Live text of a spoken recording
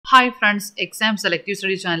Hi friends, Exam Selective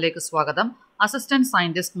Study channel സ്വാഗതം. Assistant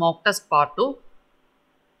Scientist Mock Test Part 2.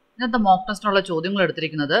 ഇന്നത്തെ mock ടെസ്റ്റിനുള്ള ചോദ്യങ്ങൾ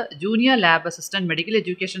എടുത്തിരിക്കുന്നത് junior lab assistant medical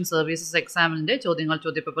education services എക്സാമിൻ്റെ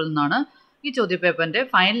ചോദ്യപേപ്പറിൽ നിന്നാണ്. ഈ ചോദ്യപേപ്പറിൻ്റെ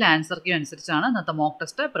ഫൈനൽ ആൻസർ കീ അനുസരിച്ചാണ് ഇന്നത്തെ മോക്ക്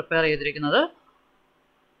ടെസ്റ്റ് പ്രിപ്പയർ ചെയ്തിരിക്കുന്നത്.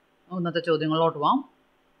 ഇന്നത്തെ ചോദ്യങ്ങളിലോട്ട് പോവാം.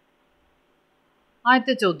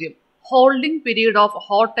 ആദ്യത്തെ ചോദ്യം, holding period of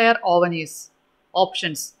hot air oven is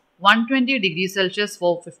options 120 degrees Celsius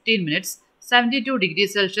for 15 minutes, 72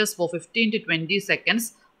 degrees Celsius for 15 to 20 seconds,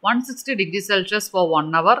 160 degrees Celsius for 1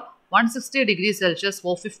 hour, 160 degrees Celsius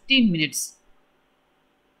for 15 minutes.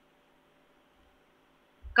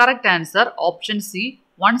 Correct answer option C,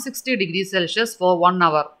 160 degrees Celsius for 1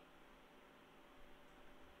 hour.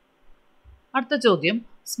 അടുത്ത ചോദ്യം,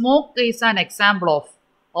 smoke is an example of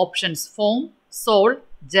options foam, sol,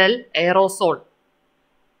 gel, aerosol.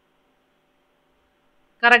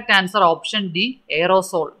 Correct answer option D,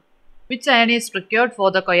 aerosol. Which ion is required for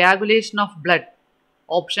the coagulation of blood?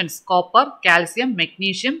 Options copper, calcium,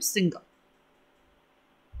 magnesium, zinc.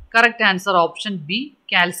 Correct answer option B,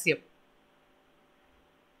 calcium.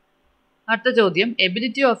 അടുത്ത ചോദ്യം,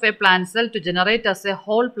 ability of a plant cell to generate as a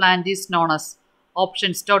whole plant is known as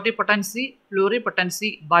options totipotency, pluripotency,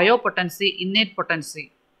 biopotency, innate potency.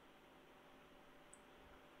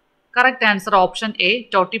 Correct answer option A,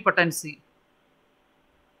 totipotency.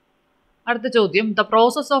 അടുത്ത ചോദ്യം, the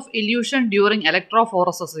process of elution during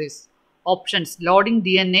electrophoresis is options loading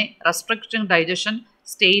DNA, restricting digestion,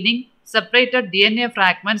 staining. Separated DNA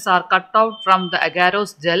fragments are cut out from the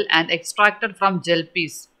agarose gel and extracted from gel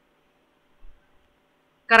piece.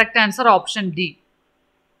 Correct answer option D.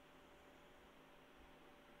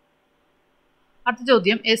 അടുത്ത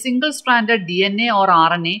ചോദ്യം, a single stranded DNA or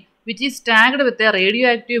RNA which is tagged with a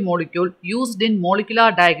radioactive molecule used in molecular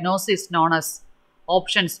diagnosis is known as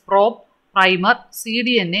options probe, primer,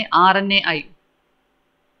 cDNA, RNAi.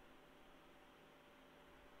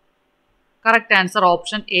 Correct answer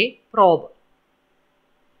option A, probe.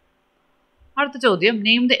 അടുത്ത ചോദ്യം,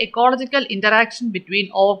 name the ecological interaction between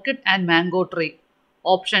orchid and mango tree.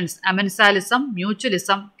 Options amensalism,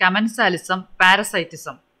 mutualism, commensalism,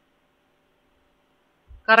 parasitism.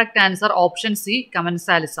 Correct answer option C,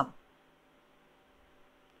 commensalism.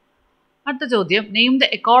 അടുത്ത ചോദ്യം, name the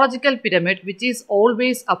ecological pyramid which is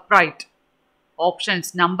always upright. Options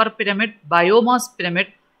number pyramid, biomass pyramid,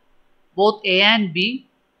 both A and B,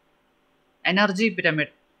 energy pyramid.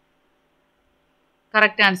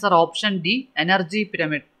 Correct answer option D, energy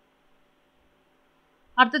pyramid.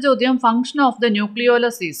 അടുത്ത ചോദ്യം, function of the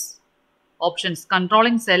nucleolus is options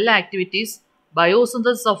controlling cell activities,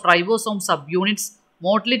 biosynthesis of ribosome subunits,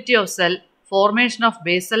 motility of cell, formation of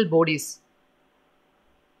basal bodies.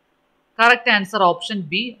 Correct answer option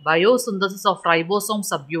B, biosynthesis of ribosome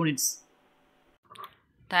subunits.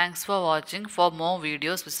 Thanks for watching. For more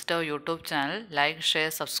videos, visit our YouTube channel. Like,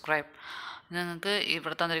 share, subscribe. നിങ്ങൾക്ക്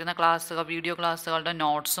ഇവിടെ തന്നിരിക്കുന്ന ക്ലാസ്സുകൾ, video ക്ലാസ്സുകളുടെ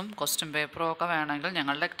നോട്ട്സും question പേപ്പറും ഒക്കെ വേണമെങ്കിൽ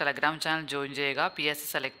ഞങ്ങളുടെ Telegram channel join ചെയ്യുക. PSC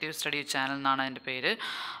selective study channel എന്നാണ് അതിൻ്റെ പേര്.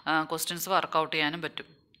 ക്വസ്റ്റ്യൻസ് വർക്കൗട്ട് ചെയ്യാനും പറ്റും.